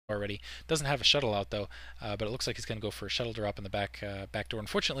already. Doesn't have a shuttle out though, but it looks like he's going to go for a shuttle drop in the back door.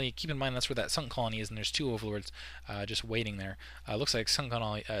 Unfortunately, keep in mind that's where that sunken colony is, and there's two overlords just waiting there. Looks like sunken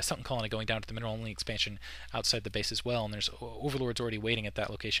colony going down to the mineral only expansion outside the base as well, and there's overlords already waiting at that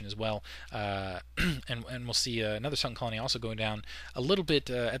location as well. And we'll see another sunken colony also going down a little bit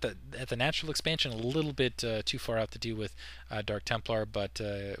at the natural expansion, a little bit too far out to deal with Dark Templar, but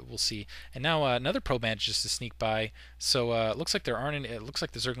we'll see. And now another probe manages to sneak by. So it looks like there aren't any. It looks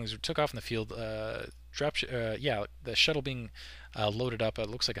like the Zerglings took off in the field. Yeah, the shuttle being loaded up. It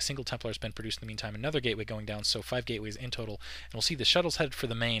looks like a single Templar has been produced in the meantime. Another gateway going down, so 5 gateways in total. And we'll see the shuttle's headed for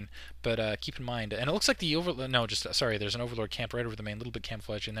the main, but keep in mind, and it looks like the there's an Overlord camp right over the main, a little bit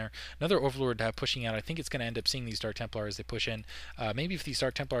camouflage in there. Another Overlord pushing out. I think it's going to end up seeing these Dark Templar as they push in. Maybe if these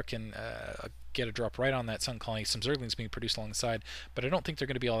Dark Templar can get a drop right on that sun colony, some Zerglings being produced along the side, but I don't think they're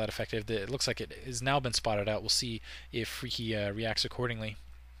going to be all that effective. It looks like it has now been spotted out. We'll see if Freaky reacts accordingly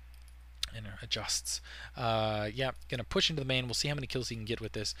and adjusts. Yeah, gonna push into the main. We'll see how many kills he can get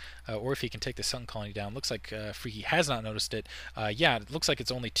with this, or if he can take the sun colony down. Looks like Freaky has not noticed it. Yeah, it looks like it's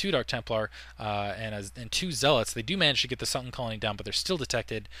only 2 Dark Templar and 2 Zealots. They do manage to get the sun colony down, but they're still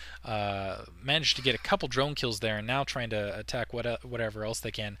detected. Managed to get a couple drone kills there, and now trying to attack whatever else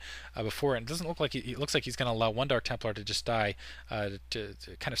they can before. And it doesn't look like it looks like he's gonna allow 1 Dark Templar to just die, to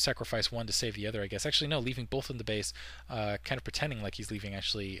kind of sacrifice one to save the other, I guess. Actually, no, leaving both in the base, kind of pretending like he's leaving.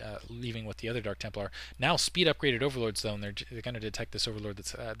 Actually, leaving with the other Dark Templar. Now speed upgraded Overlords though, and they're going to detect this Overlord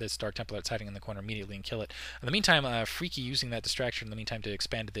this Dark Templar that's hiding in the corner immediately and kill it. In the meantime, Freaky using that distraction in the meantime to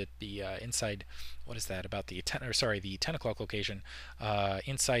expand the inside. What is that about the 10 o'clock location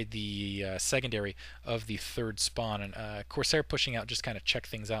inside the secondary of the 3rd spawn, and Corsair pushing out just kind of check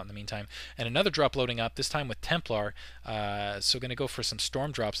things out in the meantime. And another drop loading up, this time with Templar. So going to go for some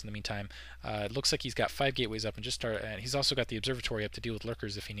storm drops in the meantime. It looks like he's got 5 gateways up and and he's also got the observatory up to deal with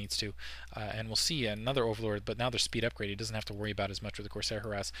lurkers if he needs to. And we'll see another Overlord, but now they're speed upgraded. He doesn't have to worry about as much with the Corsair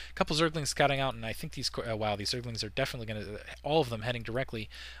harass. A couple Zerglings scouting out, and I think these Zerglings are definitely going to, all of them heading directly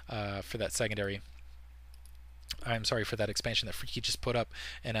for that secondary. I'm sorry, for that expansion that Freaky just put up,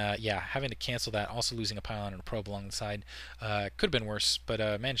 and yeah, having to cancel that, also losing a pylon and a probe along the side, could have been worse, but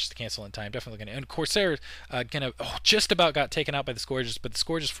managed to cancel in time. Definitely gonna, and Corsair just about got taken out by the Scourges, but the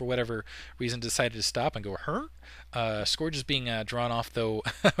Scourges for whatever reason decided to stop and go Scourges being drawn off though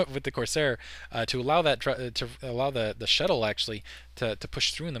with the Corsair to allow the shuttle actually to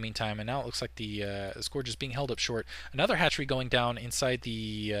push through in the meantime, and now it looks like the Scourges being held up short. Another hatchery going down inside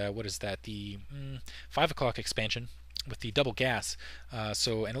the what is that? The 5 o'clock expansion with the double gas. And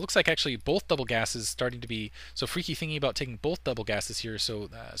it looks like actually both double gases starting to be, so Freaky thinking about taking both double gases here, so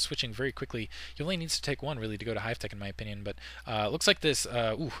switching very quickly. He only needs to take one really to go to Hive Tech in my opinion, but looks like this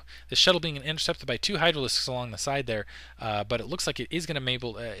shuttle being intercepted by 2 Hydralisks along the side there, but it looks like it is going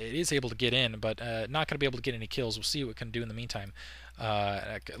to it is able to get in, but not going to be able to get any kills. We'll see what it can do in the meantime.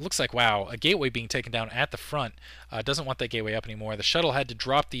 It looks like, wow, a gateway being taken down at the front. Doesn't want that gateway up anymore. The shuttle had to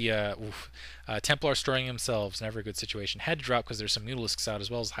drop the Templar storing themselves. Never a good situation. Had to drop because there's some Mutalisks out as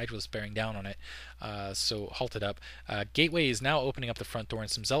well as Hydralisks bearing down on it. So halted up. Gateway is now opening up the front door,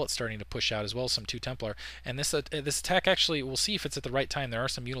 and some Zealots starting to push out as well as some 2 Templar. And this attack actually, we'll see if it's at the right time. There are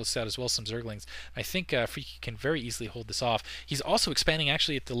some Mutalisks out as well as some Zerglings. I think Freaky can very easily hold this off. He's also expanding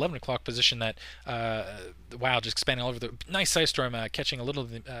actually at the 11 o'clock position that, wow, just expanding all over the, nice Side Storm catching a little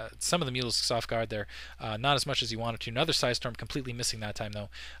of some of the Mutalisks off guard there. Not as much as he wanted to. Another Side Storm completely missing that time though.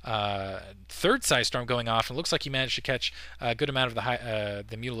 3rd Side Storm going off, and looks like he managed to catch a good amount of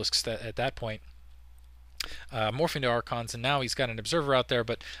the Mutalisks at that point. Morphing to Archons, and now he's got an observer out there,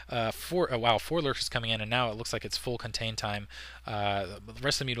 but 4 lurkers coming in, and now it looks like it's full contain time. The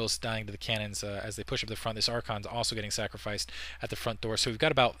rest of the Mutalisks dying to the cannons as they push up the front. This Archon's also getting sacrificed at the front door. So we've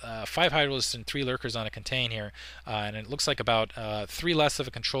got about 5 Hydralisks and 3 lurkers on a contain here, and it looks like about 3 less of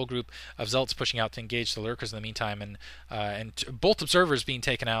a control group of Zealots pushing out to engage the lurkers in the meantime, and both observers being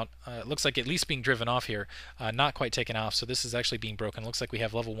taken out. It looks like at least being driven off here, not quite taken off. So this is actually being broken. It looks like we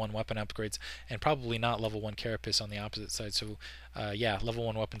have level 1 weapon upgrades, and probably not level 1 Carapace on the opposite side. So yeah, level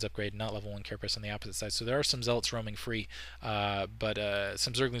 1 weapons upgrade, not level 1 Carapace on the opposite side. So there are some Zealots roaming free, but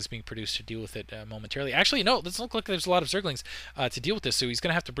some Zerglings being produced to deal with it momentarily. Actually, no, it doesn't look like there's a lot of Zerglings to deal with this, so he's going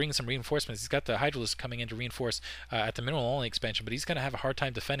to have to bring some reinforcements. He's got the Hydralisk coming in to reinforce at the mineral only expansion, but he's going to have a hard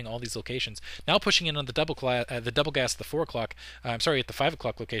time defending all these locations. Now pushing in on the double gas at the 4 o'clock, I'm sorry, at the 5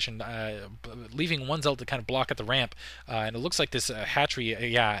 o'clock location, leaving 1 Zealot to kind of block at the ramp, and it looks like this hatchery,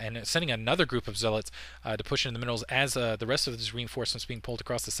 yeah, and sending another group of Zealots to push into the minerals as the rest of this reinforcements being pulled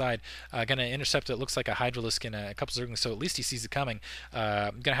across the side. Going to intercept it. Looks like a Hydralisk and a couple Zerglings, so at least he sees it coming.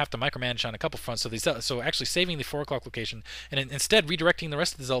 Going to have to micromanage on a couple fronts. So actually saving the 4 o'clock location and instead redirecting the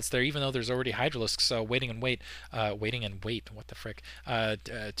rest of the Zealots there, even though there's already Hydralisks. So waiting and wait. What the frick?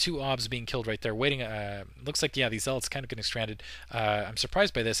 2 obs being killed right there. Waiting. Looks like these Zealots kind of getting stranded. I'm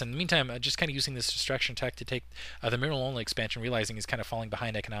surprised by this. In the meantime, just kind of using this distraction tech to take the mineral only expansion, realizing he's kind of falling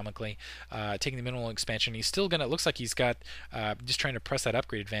behind economically. Taking the mineral expansion, he's still gonna. Looks like he's got just trying to press that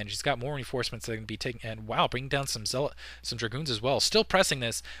upgrade advantage. He's got more reinforcements that can be taken, and wow, bringing down some dragoons as well. Still pressing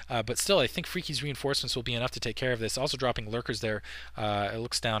this, but still, I think Freaky's reinforcements will be enough to take care of this. Also dropping lurkers there. It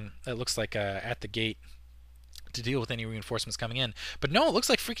looks like at the gate to deal with any reinforcements coming in. But no, it looks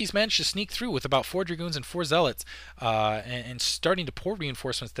like Freaky's managed to sneak through with about 4 Dragoons and 4 Zealots, and starting to pour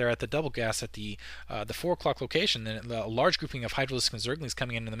reinforcements there at the double gas at the 4 o'clock location. And a large grouping of Hydralisks and Zerglings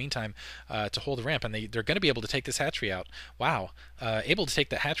coming in the meantime to hold the ramp, and they're going to be able to take this hatchery out. Wow, able to take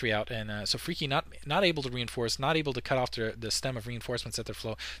that hatchery out, and so Freaky not able to reinforce, not able to cut off the stem of reinforcements at their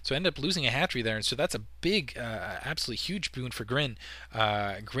flow, so end up losing a hatchery there, and so that's a big, absolutely huge boon for Grin.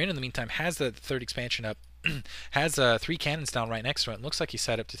 Grin in the meantime has the 3rd expansion up. Has 3 cannons down right next to it. It looks like he's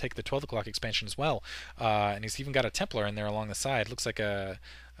set up to take the 12 o'clock expansion as well. And he's even got a Templar in there along the side. Looks like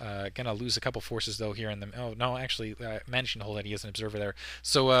gonna lose a couple forces though here in the. Oh no, actually managing to hold it. He has an observer there.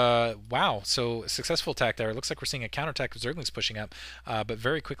 So wow, so successful attack there. It looks like we're seeing a counterattack of Zerglings pushing up, but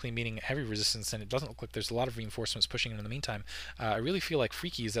very quickly meeting heavy resistance, and it doesn't look like there's a lot of reinforcements pushing in the meantime. I really feel like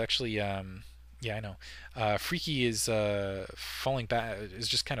Freaky is actually. Yeah, I know. Freaky is falling back. Is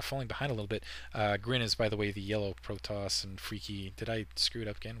just kind of falling behind a little bit. Grin is, by the way, the yellow Protoss, and Freaky. Did I screw it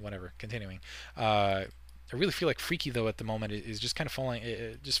up again? Whatever. Continuing. I really feel like Freaky though at the moment is just kind of falling.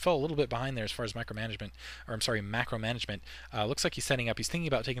 It just fell a little bit behind there as far as micromanagement, or I'm sorry, macro management. Looks like he's setting up. He's thinking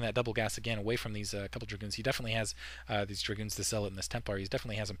about taking that double gas again away from these couple dragoons. He definitely has these dragoons, the Zealot and this Templar. He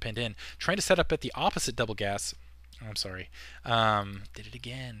definitely has them pinned in. Trying to set up at the opposite double gas. I'm sorry. Did it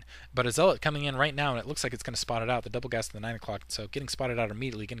again. But a Zealot coming in right now, and it looks like it's going to spot it out. The double gas at the 9 o'clock, so getting spotted out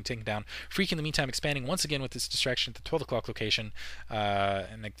immediately, getting taken down. Freak in the meantime expanding once again with this distraction at the 12 o'clock location.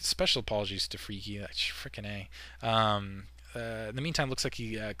 And special apologies to Freaky. That's frickin' A. In the meantime, looks like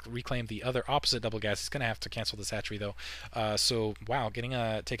he reclaimed the other opposite double gas. He's going to have to cancel this hatchery, though. So, wow, getting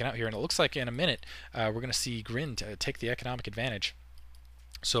taken out here. And it looks like in a minute we're going to see Grin take the economic advantage.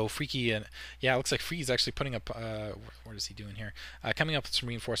 So Freaky, it looks like Freaky's actually putting up. What is he doing here? Coming up with some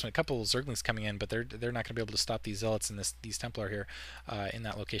reinforcement. A couple of Zerglings coming in, but they're not going to be able to stop these Zealots and these Templar here in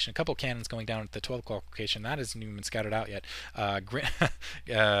that location. A couple of cannons going down at the 12 o'clock location. That hasn't even been scouted out yet.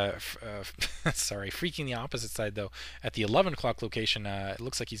 Sorry, Freaky in the opposite side though. At the 11 o'clock location, it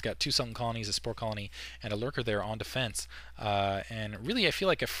looks like he's got 2 Sunken Colonies, a Spore Colony, and a Lurker there on defense. And really, I feel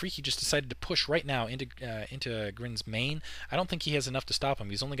like if Freaky just decided to push right now into Grin's main, I don't think he has enough to stop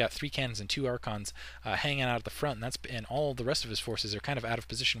him. He's only got 3 cannons and 2 Archons hanging out at the front, and all the rest of his forces are kind of out of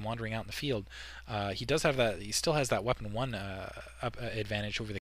position, wandering out in the field. He does have that. He still has that weapon 1 advantage over the